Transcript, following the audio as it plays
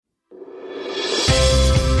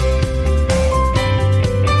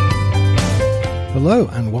Hello,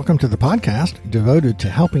 and welcome to the podcast devoted to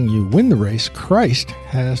helping you win the race Christ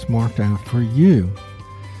has marked out for you.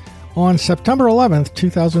 On September 11th,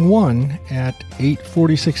 2001, at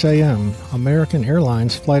 8:46 a.m., American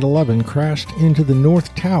Airlines Flight 11 crashed into the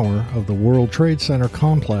North Tower of the World Trade Center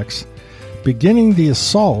complex, beginning the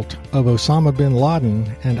assault of Osama bin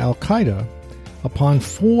Laden and Al-Qaeda upon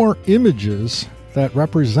four images that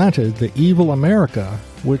represented the evil America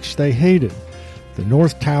which they hated. The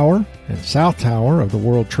North Tower and South Tower of the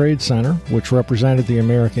World Trade Center, which represented the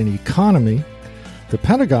American economy, the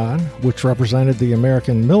Pentagon, which represented the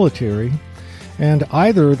American military, and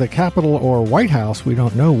either the Capitol or White House, we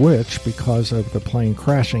don't know which because of the plane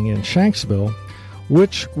crashing in Shanksville,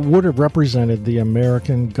 which would have represented the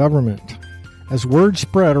American government. As word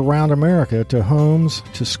spread around America to homes,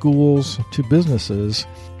 to schools, to businesses,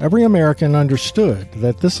 every American understood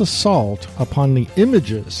that this assault upon the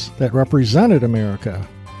images that represented America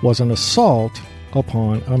was an assault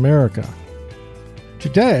upon America.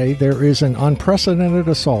 Today, there is an unprecedented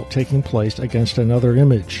assault taking place against another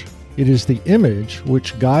image. It is the image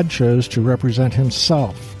which God chose to represent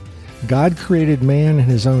himself. God created man in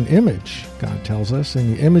his own image, God tells us.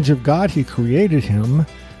 In the image of God, he created him.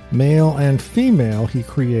 Male and female, he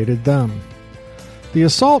created them. The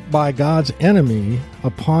assault by God's enemy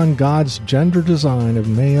upon God's gender design of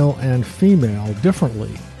male and female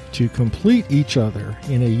differently to complete each other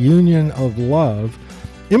in a union of love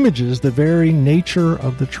images the very nature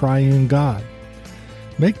of the triune God.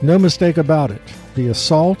 Make no mistake about it, the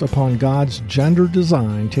assault upon God's gender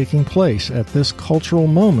design taking place at this cultural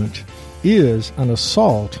moment is an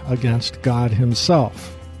assault against God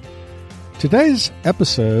himself. Today's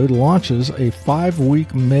episode launches a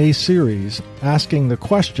 5-week May series asking the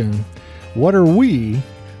question, what are we,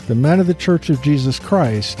 the men of the Church of Jesus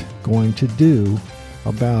Christ, going to do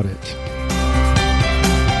about it?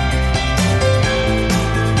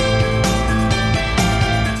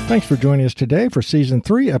 Thanks for joining us today for Season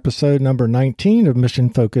 3, Episode number 19 of Mission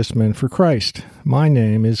Focused Men for Christ. My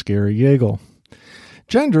name is Gary Yeagle.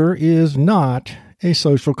 Gender is not a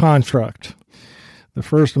social construct. The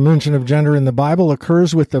first mention of gender in the Bible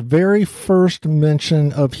occurs with the very first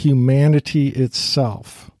mention of humanity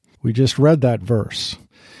itself. We just read that verse.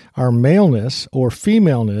 Our maleness or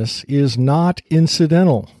femaleness is not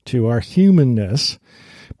incidental to our humanness,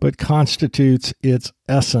 but constitutes its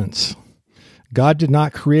essence. God did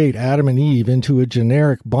not create Adam and Eve into a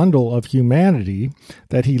generic bundle of humanity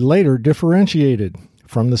that he later differentiated.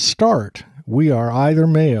 From the start, we are either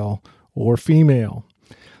male or female.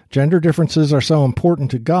 Gender differences are so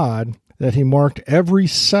important to God that he marked every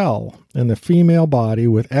cell in the female body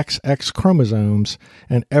with XX chromosomes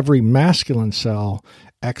and every masculine cell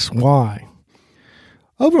XY.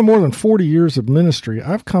 Over more than 40 years of ministry,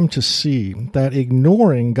 I've come to see that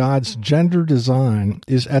ignoring God's gender design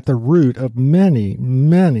is at the root of many,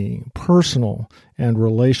 many personal and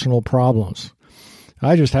relational problems.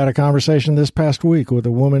 I just had a conversation this past week with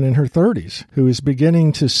a woman in her 30s who is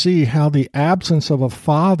beginning to see how the absence of a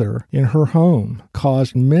father in her home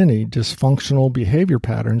caused many dysfunctional behavior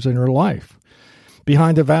patterns in her life.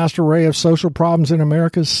 Behind the vast array of social problems in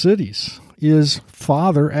America's cities is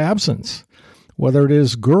father absence. Whether it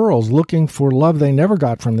is girls looking for love they never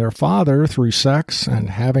got from their father through sex and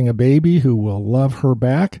having a baby who will love her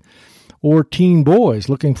back, or teen boys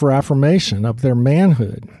looking for affirmation of their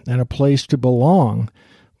manhood and a place to belong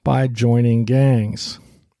by joining gangs.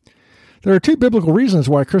 There are two biblical reasons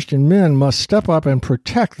why Christian men must step up and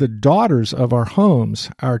protect the daughters of our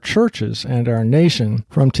homes, our churches, and our nation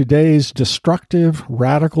from today's destructive,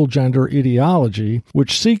 radical gender ideology,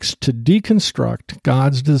 which seeks to deconstruct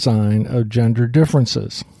God's design of gender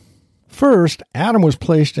differences. First, Adam was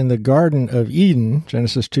placed in the Garden of Eden,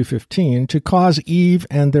 Genesis 2:15, to cause Eve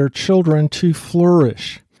and their children to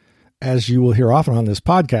flourish. As you will hear often on this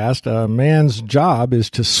podcast, a man's job is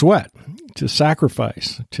to sweat, to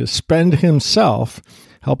sacrifice, to spend himself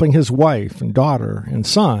helping his wife and daughter and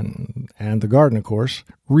son, and the garden, of course,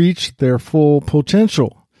 reach their full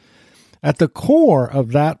potential. At the core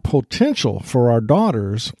of that potential for our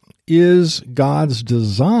daughters is God's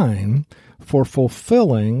design for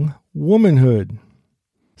fulfilling womanhood.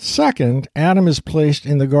 Second, Adam is placed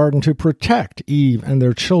in the garden to protect Eve and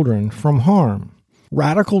their children from harm.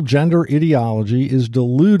 Radical gender ideology is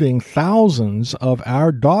deluding thousands of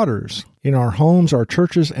our daughters in our homes, our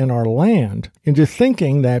churches, and our land into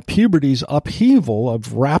thinking that puberty's upheaval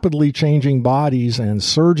of rapidly changing bodies and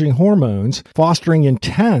surging hormones, fostering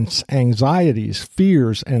intense anxieties,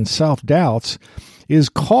 fears, and self-doubts, is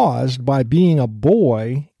caused by being a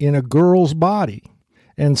boy in a girl's body,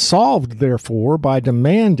 and solved, therefore, by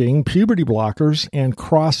demanding puberty blockers and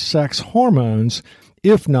cross-sex hormones,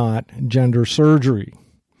 if not gender surgery.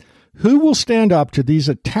 Who will stand up to these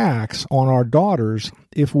attacks on our daughters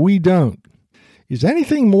if we don't? Is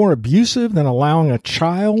anything more abusive than allowing a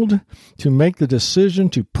child to make the decision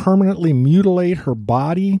to permanently mutilate her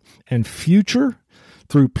body and future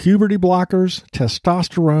through puberty blockers,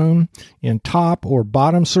 testosterone, and top or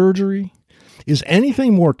bottom surgery? Is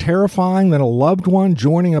anything more terrifying than a loved one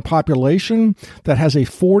joining a population that has a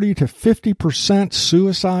 40 to 50%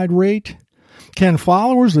 suicide rate? Can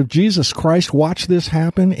followers of Jesus Christ watch this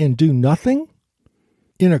happen and do nothing?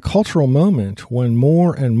 In a cultural moment when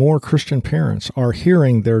more and more Christian parents are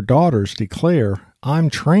hearing their daughters declare,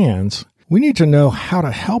 "I'm trans," we need to know how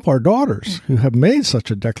to help our daughters who have made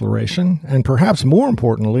such a declaration, and perhaps more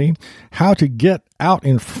importantly, how to get out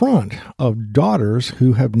in front of daughters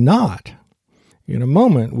who have not. In a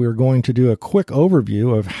moment, we're going to do a quick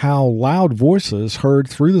overview of how loud voices heard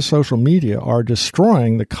through the social media are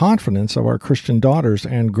destroying the confidence of our Christian daughters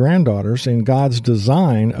and granddaughters in God's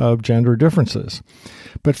design of gender differences.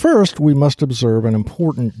 But first, we must observe an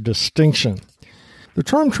important distinction. The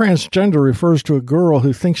term transgender refers to a girl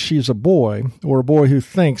who thinks she's a boy, or a boy who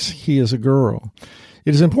thinks he is a girl.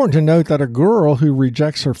 It is important to note that a girl who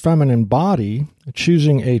rejects her feminine body,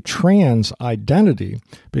 choosing a trans identity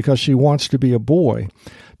because she wants to be a boy,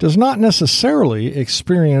 does not necessarily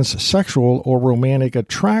experience sexual or romantic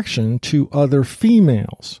attraction to other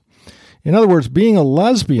females. In other words, being a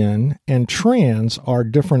lesbian and trans are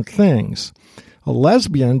different things. A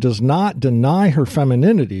lesbian does not deny her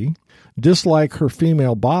femininity, dislike her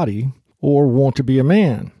female body, or want to be a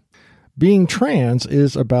man. Being trans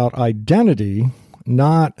is about identity,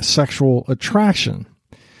 not sexual attraction.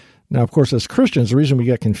 Now, of course, as Christians, the reason we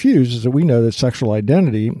get confused is that we know that sexual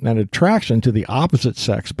identity and attraction to the opposite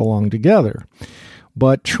sex belong together.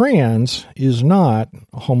 But trans is not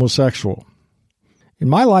homosexual. In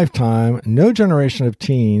my lifetime, no generation of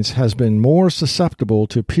teens has been more susceptible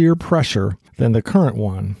to peer pressure than the current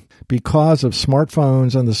one because of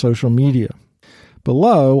smartphones and the social media.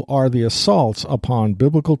 Below are the assaults upon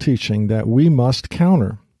biblical teaching that we must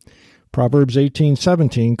counter. Proverbs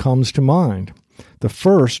 18:17 comes to mind. The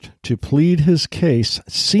first to plead his case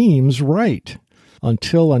seems right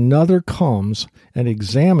until another comes and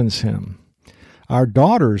examines him. Our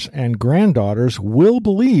daughters and granddaughters will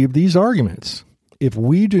believe these arguments if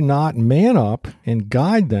we do not man up and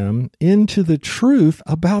guide them into the truth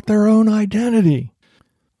about their own identity.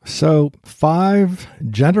 So, 5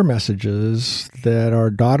 gender messages that our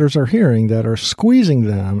daughters are hearing that are squeezing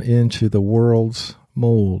them into the world's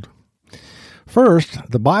mold. First,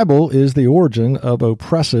 the Bible is the origin of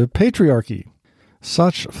oppressive patriarchy.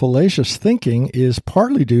 Such fallacious thinking is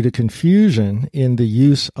partly due to confusion in the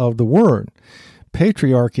use of the word.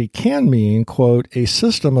 Patriarchy can mean, quote, a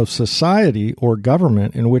system of society or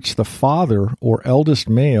government in which the father or eldest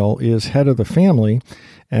male is head of the family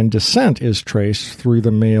and descent is traced through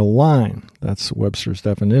the male line. That's Webster's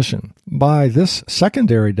definition. By this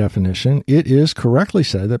secondary definition, it is correctly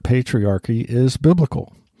said that patriarchy is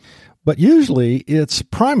biblical. But usually its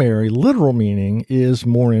primary literal meaning is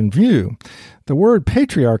more in view. The word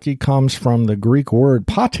patriarchy comes from the Greek word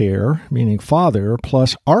pater, meaning father,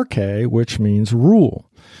 plus arche, which means rule.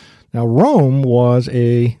 Now, Rome was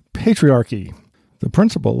a patriarchy. The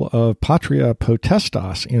principle of patria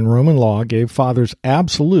potestas in Roman law gave fathers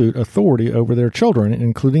absolute authority over their children,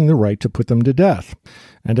 including the right to put them to death.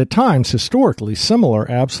 And at times, historically, similar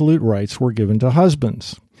absolute rights were given to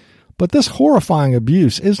husbands. But this horrifying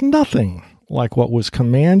abuse is nothing like what was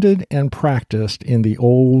commanded and practiced in the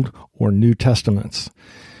Old or New Testaments.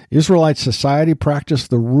 Israelite society practiced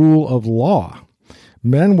the rule of law.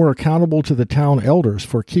 Men were accountable to the town elders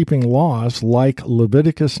for keeping laws like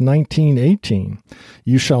Leviticus 19:18.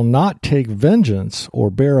 You shall not take vengeance or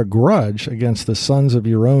bear a grudge against the sons of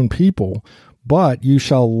your own people, but you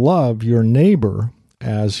shall love your neighbor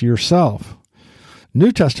as yourself.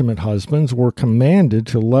 New Testament husbands were commanded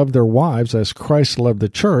to love their wives as Christ loved the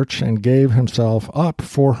church and gave himself up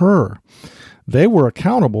for her. They were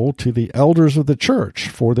accountable to the elders of the church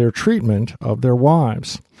for their treatment of their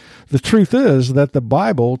wives. The truth is that the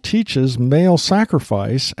Bible teaches male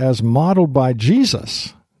sacrifice as modeled by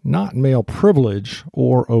Jesus, not male privilege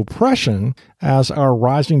or oppression, as our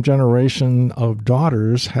rising generation of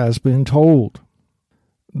daughters has been told.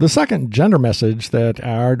 The second gender message that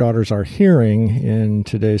our daughters are hearing in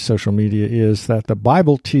today's social media is that the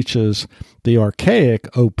Bible teaches the archaic,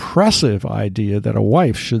 oppressive idea that a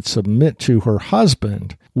wife should submit to her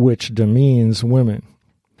husband, which demeans women.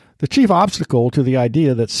 The chief obstacle to the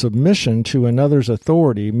idea that submission to another's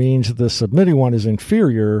authority means the submitting one is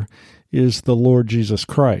inferior is the Lord Jesus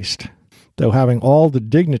Christ. Though having all the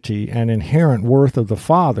dignity and inherent worth of the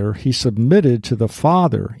Father, he submitted to the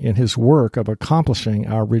Father in his work of accomplishing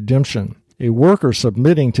our redemption. A worker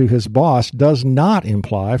submitting to his boss does not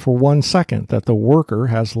imply for 1 second that the worker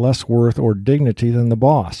has less worth or dignity than the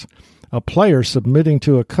boss. A player submitting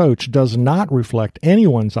to a coach does not reflect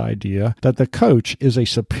anyone's idea that the coach is a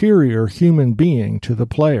superior human being to the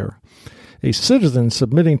player. A citizen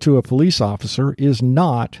submitting to a police officer is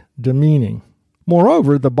not demeaning.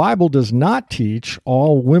 Moreover, the Bible does not teach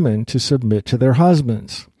all women to submit to their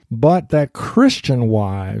husbands, but that Christian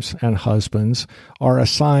wives and husbands are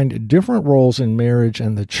assigned different roles in marriage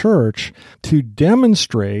and the church to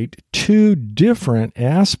demonstrate two different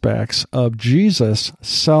aspects of Jesus'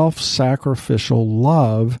 self-sacrificial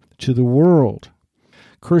love to the world.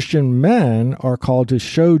 Christian men are called to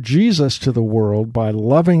show Jesus to the world by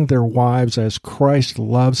loving their wives as Christ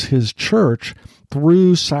loves his church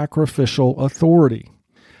through sacrificial authority.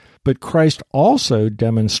 But Christ also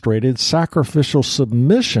demonstrated sacrificial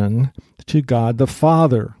submission to God the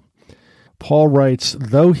Father. Paul writes,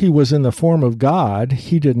 though he was in the form of God,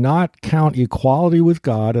 he did not count equality with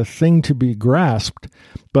God a thing to be grasped,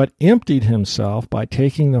 but emptied himself by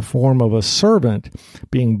taking the form of a servant,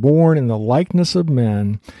 being born in the likeness of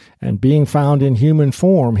men, and being found in human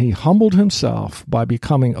form, he humbled himself by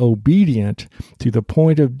becoming obedient to the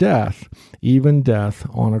point of death, even death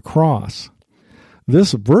on a cross.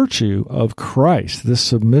 This virtue of Christ, this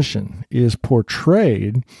submission, is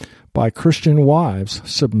portrayed by Christian wives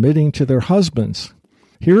submitting to their husbands.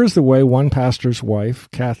 Here is the way one pastor's wife,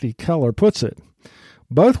 Kathy Keller, puts it.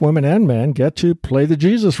 Both women and men get to play the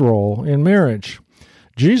Jesus role in marriage.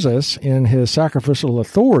 Jesus in his sacrificial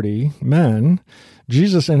authority, men.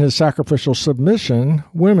 Jesus in his sacrificial submission,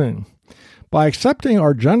 women. By accepting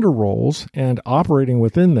our gender roles and operating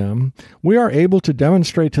within them, we are able to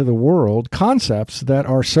demonstrate to the world concepts that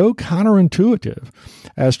are so counterintuitive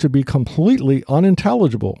as to be completely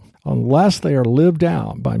unintelligible unless they are lived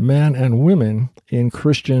out by men and women in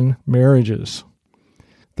Christian marriages.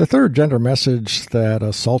 The third gender message that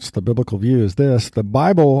assaults the biblical view is this: the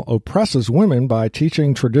Bible oppresses women by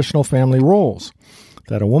teaching traditional family roles,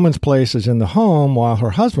 that a woman's place is in the home while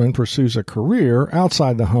her husband pursues a career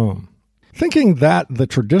outside the home. Thinking that the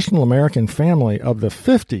traditional American family of the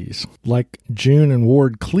 50s, like June and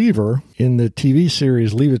Ward Cleaver in the TV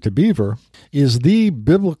series Leave It to Beaver, is the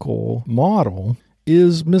biblical model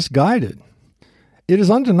is misguided. It is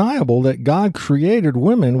undeniable that God created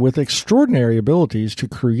women with extraordinary abilities to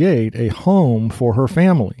create a home for her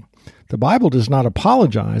family. The Bible does not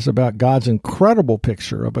apologize about God's incredible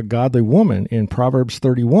picture of a godly woman in Proverbs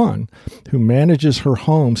 31 who manages her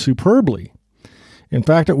home superbly. In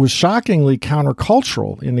fact, it was shockingly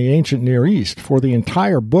countercultural in the ancient Near East for the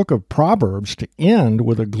entire book of Proverbs to end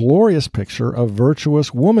with a glorious picture of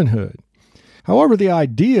virtuous womanhood. However, the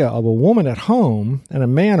idea of a woman at home and a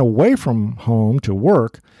man away from home to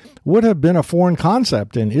work would have been a foreign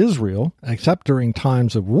concept in Israel, except during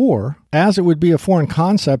times of war, as it would be a foreign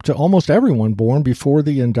concept to almost everyone born before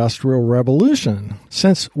the Industrial Revolution,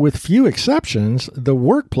 since, with few exceptions, the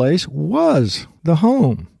workplace was the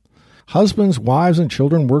home. Husbands, wives, and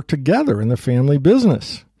children work together in the family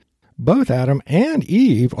business. Both Adam and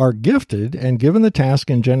Eve are gifted and given the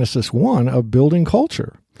task in Genesis 1 of building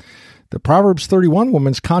culture. The Proverbs 31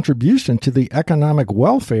 woman's contribution to the economic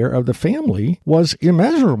welfare of the family was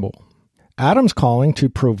immeasurable. Adam's calling to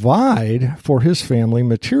provide for his family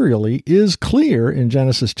materially is clear in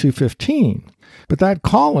Genesis 2:15, but that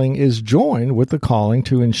calling is joined with the calling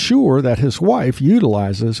to ensure that his wife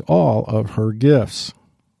utilizes all of her gifts.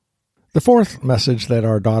 The fourth message that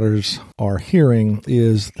our daughters are hearing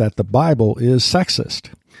is that the Bible is sexist,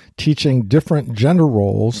 teaching different gender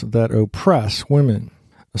roles that oppress women.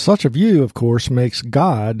 Such a view, of course, makes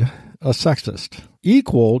God a sexist.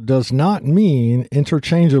 Equal does not mean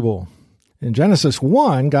interchangeable. In Genesis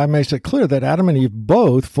 1, God makes it clear that Adam and Eve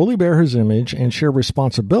both fully bear his image and share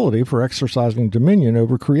responsibility for exercising dominion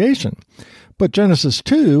over creation. But Genesis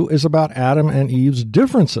 2 is about Adam and Eve's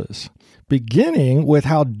differences, beginning with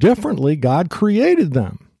how differently God created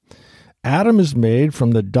them. Adam is made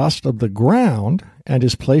from the dust of the ground and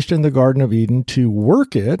is placed in the Garden of Eden to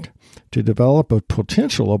work it, to develop a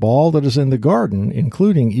potential of all that is in the garden,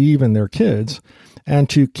 including Eve and their kids, and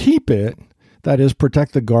to keep it, that is,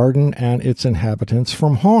 protect the garden and its inhabitants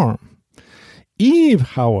from harm. Eve,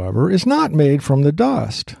 however, is not made from the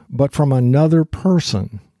dust, but from another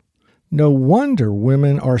person. No wonder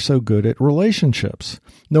women are so good at relationships.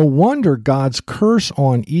 No wonder God's curse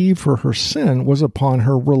on Eve for her sin was upon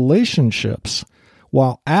her relationships,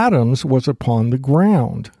 while Adam's was upon the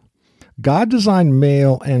ground. God designed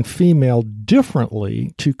male and female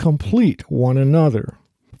differently to complete one another.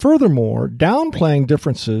 Furthermore, downplaying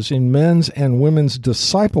differences in men's and women's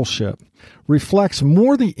discipleship reflects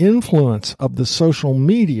more the influence of the social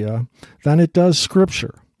media than it does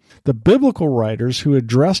Scripture. The biblical writers who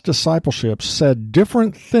addressed discipleship said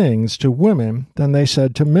different things to women than they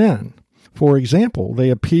said to men. For example,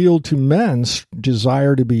 they appealed to men's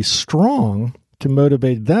desire to be strong to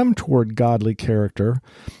motivate them toward godly character,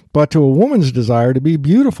 but to a woman's desire to be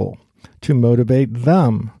beautiful to motivate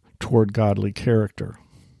them toward godly character.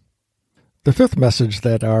 The fifth message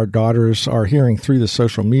that our daughters are hearing through the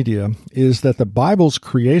social media is that the Bible's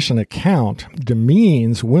creation account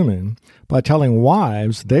demeans women by telling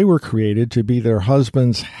wives they were created to be their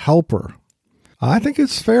husband's helper. I think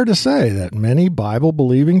it's fair to say that many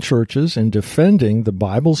Bible-believing churches, in defending the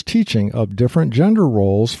Bible's teaching of different gender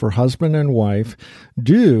roles for husband and wife,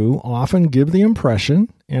 do often give the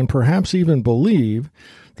impression, and perhaps even believe,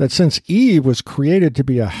 that since Eve was created to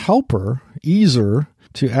be a helper, Ezer,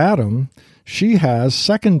 to Adam, she has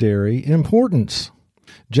secondary importance.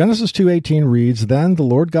 Genesis 2:18 reads, "Then the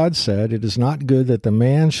Lord God said, It is not good that the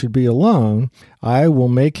man should be alone. I will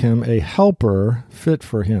make him a helper fit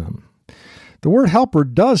for him." The word helper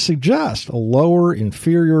does suggest a lower,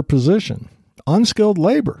 inferior position, unskilled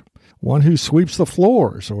labor, one who sweeps the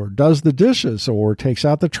floors or does the dishes or takes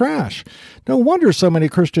out the trash. No wonder so many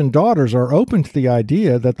Christian daughters are open to the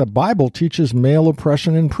idea that the Bible teaches male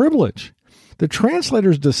oppression and privilege. The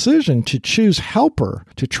translator's decision to choose helper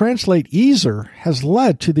to translate Ezer has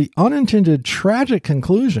led to the unintended tragic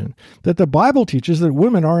conclusion that the Bible teaches that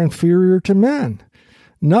women are inferior to men.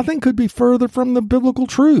 Nothing could be further from the biblical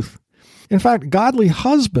truth. In fact, godly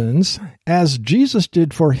husbands, as Jesus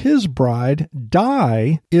did for his bride,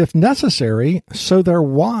 die, if necessary, so their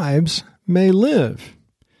wives may live.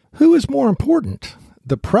 Who is more important,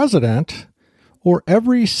 the president or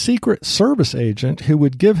every Secret Service agent who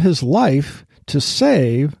would give his life to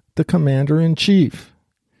save the commander-in-chief?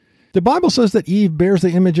 The Bible says that Eve bears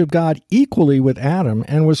the image of God equally with Adam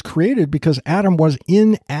and was created because Adam was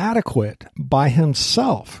inadequate by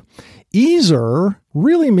himself. Ezer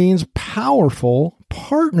really means powerful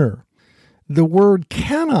partner. The word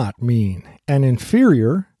cannot mean an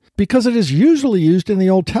inferior because it is usually used in the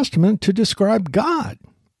Old Testament to describe God.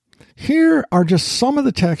 Here are just some of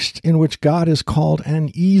the texts in which God is called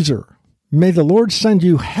an Ezer. May the Lord send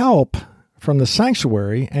you help from the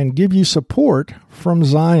sanctuary and give you support from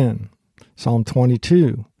Zion. Psalm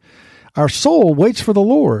 22. Our soul waits for the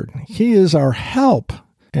Lord. He is our help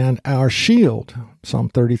and our shield. Psalm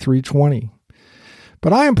 33:20.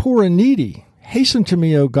 But I am poor and needy. Hasten to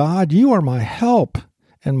me, O God. You are my help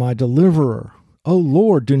and my deliverer. O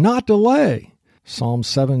Lord, do not delay. Psalm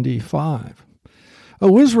 75.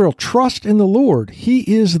 O Israel, trust in the Lord. He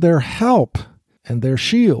is their help and their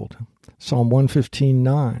shield. Psalm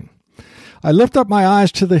 115:9. I lift up my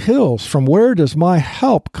eyes to the hills. From where does my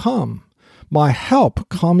help come? My help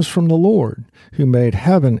comes from the Lord, who made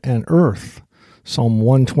heaven and earth. Psalm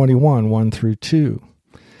 121, 1-2.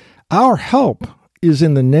 Our help is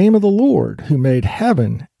in the name of the Lord, who made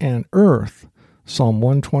heaven and earth. Psalm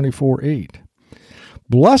 124:8.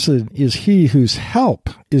 Blessed is he whose help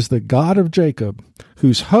is the God of Jacob,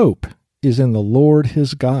 whose hope is in the Lord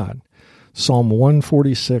his God. Psalm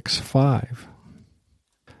 146:5.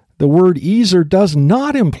 The word Ezer does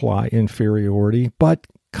not imply inferiority, but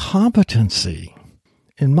competency.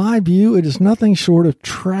 In my view, it is nothing short of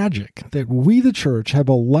tragic that we, the church, have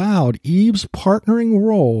allowed Eve's partnering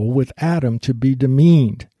role with Adam to be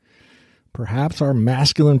demeaned. Perhaps our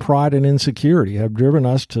masculine pride and insecurity have driven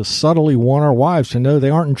us to subtly want our wives to know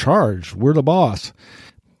they aren't in charge. We're the boss.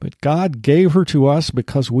 But God gave her to us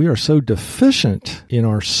because we are so deficient in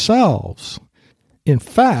ourselves. In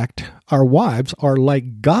fact, our wives are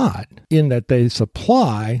like God in that they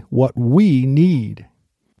supply what we need.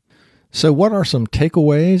 So what are some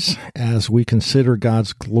takeaways as we consider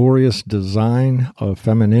God's glorious design of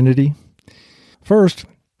femininity? First,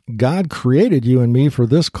 God created you and me for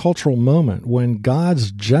this cultural moment when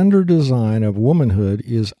God's gender design of womanhood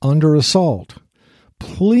is under assault.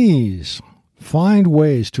 Please find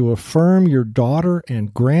ways to affirm your daughter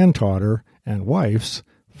and granddaughter and wife's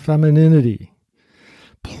femininity.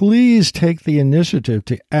 Please take the initiative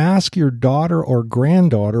to ask your daughter or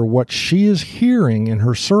granddaughter what she is hearing in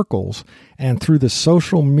her circles and through the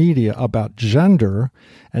social media about gender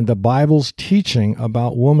and the Bible's teaching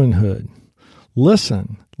about womanhood.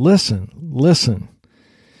 Listen, listen, listen.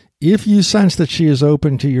 If you sense that she is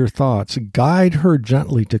open to your thoughts, guide her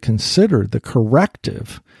gently to consider the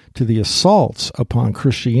corrective to the assaults upon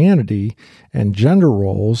Christianity and gender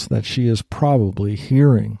roles that she is probably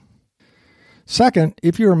hearing. Second,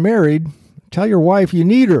 if you're married, tell your wife you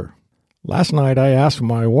need her. Last night I asked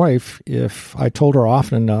my wife if I told her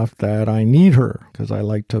often enough that I need her, because I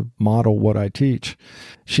like to model what I teach.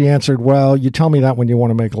 She answered, well, you tell me that when you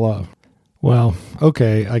want to make love. Well,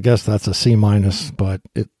 okay, I guess that's a C-, but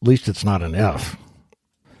at least it's not an F.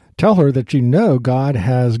 Tell her that you know God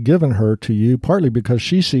has given her to you partly because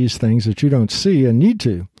she sees things that you don't see and need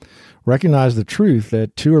to. Recognize the truth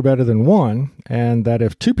that two are better than one, and that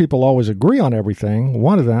if two people always agree on everything,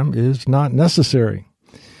 one of them is not necessary.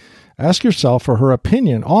 Ask yourself for her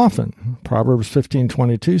opinion often. Proverbs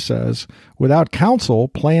 15:22 says, without counsel,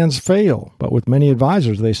 plans fail, but with many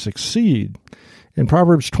advisors, they succeed. And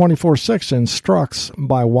Proverbs 24:6 instructs,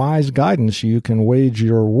 by wise guidance you can wage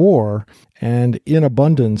your war, and in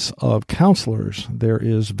abundance of counselors there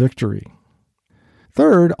is victory.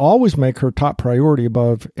 Third, always make her top priority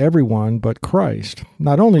above everyone but Christ.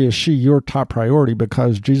 Not only is she your top priority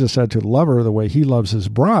because Jesus said to love her the way he loves his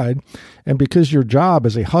bride, and because your job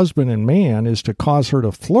as a husband and man is to cause her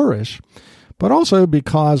to flourish, but also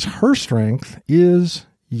because her strength is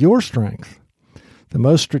your strength. The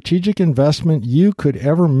most strategic investment you could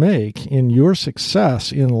ever make in your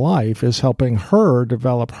success in life is helping her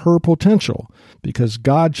develop her potential, because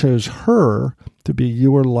God chose her to be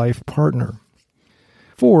your life partner.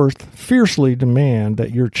 Fourth, fiercely demand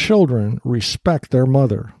that your children respect their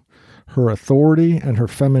mother, her authority and her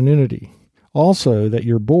femininity. Also, that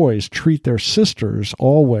your boys treat their sisters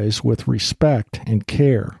always with respect and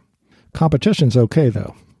care. Competition's okay,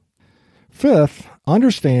 though. Fifth,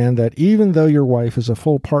 understand that even though your wife is a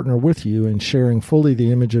full partner with you in sharing fully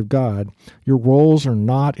the image of God, your roles are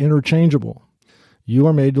not interchangeable. You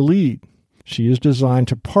are made to lead. She is designed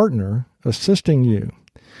to partner, assisting you.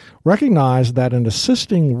 Recognize that an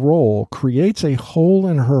assisting role creates a hole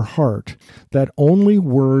in her heart that only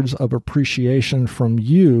words of appreciation from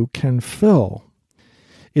you can fill.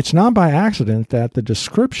 It's not by accident that the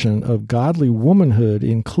description of godly womanhood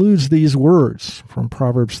includes these words from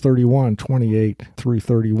Proverbs 31:28 through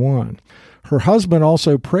 31. Her husband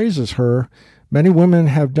also praises her. Many women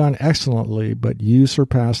have done excellently, but you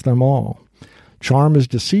surpass them all. Charm is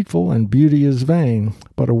deceitful and beauty is vain,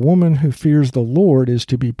 but a woman who fears the Lord is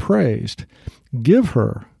to be praised. Give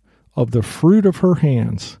her of the fruit of her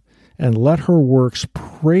hands, and let her works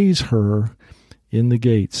praise her in the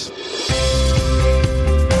gates.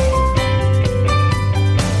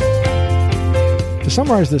 To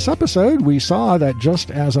summarize this episode, we saw that just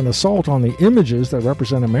as an assault on the images that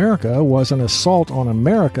represent America was an assault on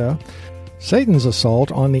America, Satan's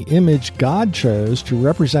assault on the image God chose to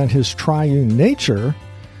represent his triune nature,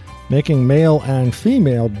 making male and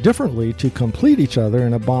female differently to complete each other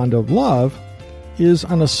in a bond of love, is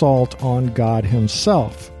an assault on God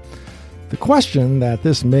himself. The question that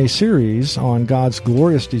this May series on God's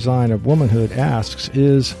glorious design of womanhood asks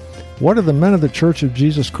is, what are the men of the Church of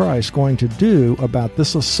Jesus Christ going to do about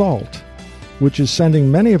this assault, which is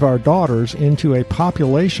sending many of our daughters into a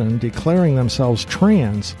population declaring themselves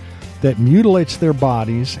trans, that mutilates their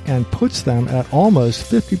bodies and puts them at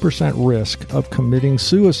almost 50% risk of committing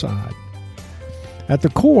suicide? At the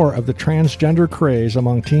core of the transgender craze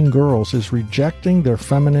among teen girls is rejecting their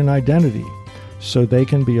feminine identity so they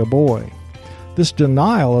can be a boy. This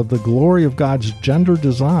denial of the glory of God's gender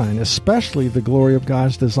design, especially the glory of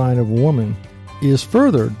God's design of woman, is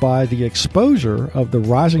furthered by the exposure of the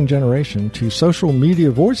rising generation to social media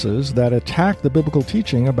voices that attack the biblical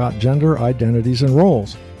teaching about gender identities and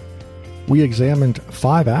roles. We examined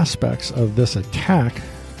 5 aspects of this attack.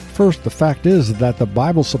 First, the fact is that the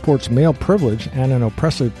Bible supports male privilege and an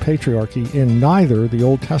oppressive patriarchy in neither the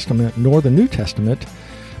Old Testament nor the New Testament,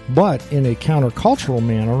 but in a countercultural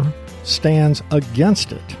manner stands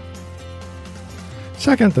against it.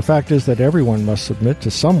 Second, the fact is that everyone must submit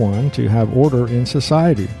to someone to have order in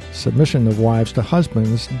society. Submission of wives to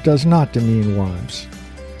husbands does not demean wives.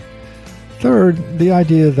 Third, the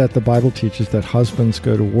idea that the Bible teaches that husbands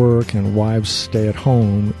go to work and wives stay at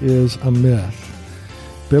home is a myth.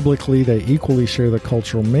 Biblically, they equally share the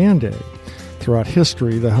cultural mandate. Throughout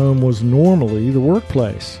history, the home was normally the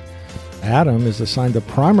workplace. Adam is assigned the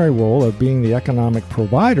primary role of being the economic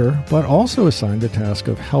provider, but also assigned the task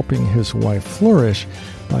of helping his wife flourish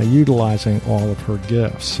by utilizing all of her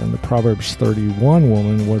gifts. And the Proverbs 31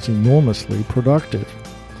 woman was enormously productive.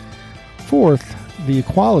 Fourth, the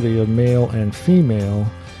equality of male and female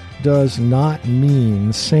does not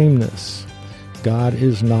mean sameness. God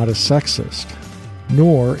is not a sexist,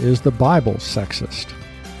 nor is the Bible sexist.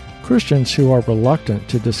 Christians who are reluctant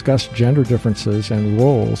to discuss gender differences and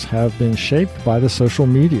roles have been shaped by the social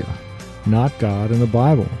media, not God and the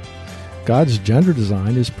Bible. God's gender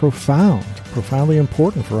design is profoundly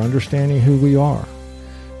important for understanding who we are.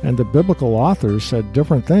 And the biblical authors said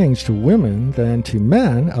different things to women than to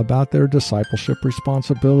men about their discipleship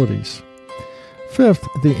responsibilities. Fifth,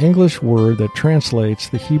 the English word that translates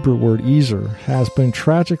the Hebrew word ezer has been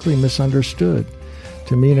tragically misunderstood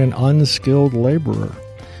to mean an unskilled laborer,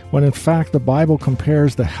 when in fact the Bible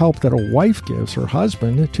compares the help that a wife gives her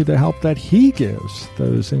husband to the help that he gives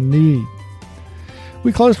those in need.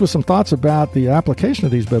 We closed with some thoughts about the application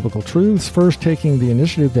of these biblical truths, first taking the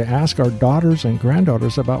initiative to ask our daughters and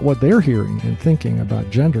granddaughters about what they're hearing and thinking about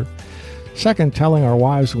gender. Second, telling our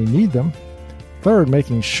wives we need them. Third,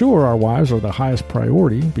 making sure our wives are the highest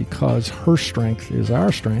priority because her strength is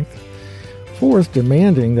our strength. Fourth,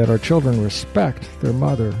 demanding that our children respect their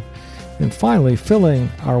mother. And finally, filling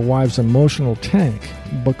our wives' emotional tank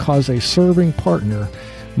because a serving partner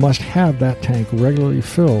must have that tank regularly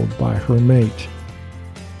filled by her mate.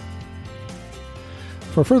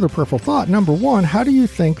 For further prayerful thought, number one, how do you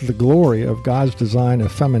think the glory of God's design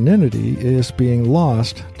of femininity is being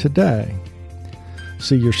lost today?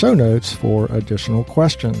 See your show notes for additional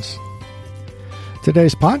questions.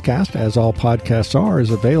 Today's podcast, as all podcasts are,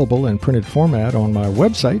 is available in printed format on my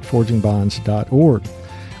website, forgingbonds.org.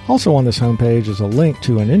 Also on this homepage is a link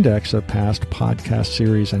to an index of past podcast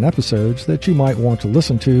series and episodes that you might want to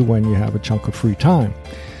listen to when you have a chunk of free time.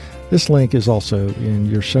 This link is also in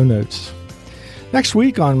your show notes. Next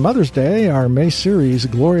week on Mother's Day, our May series,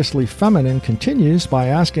 Gloriously Feminine, continues by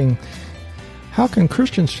asking, how can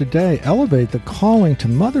Christians today elevate the calling to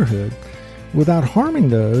motherhood without harming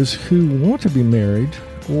those who want to be married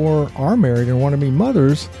or are married and want to be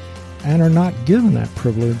mothers and are not given that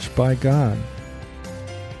privilege by God?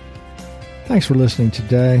 Thanks for listening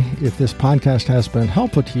today. If this podcast has been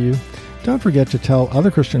helpful to you, don't forget to tell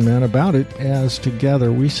other Christian men about it, as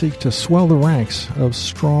together we seek to swell the ranks of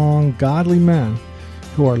strong, godly men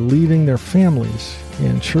who are leading their families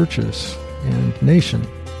and churches and nation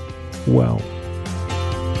well.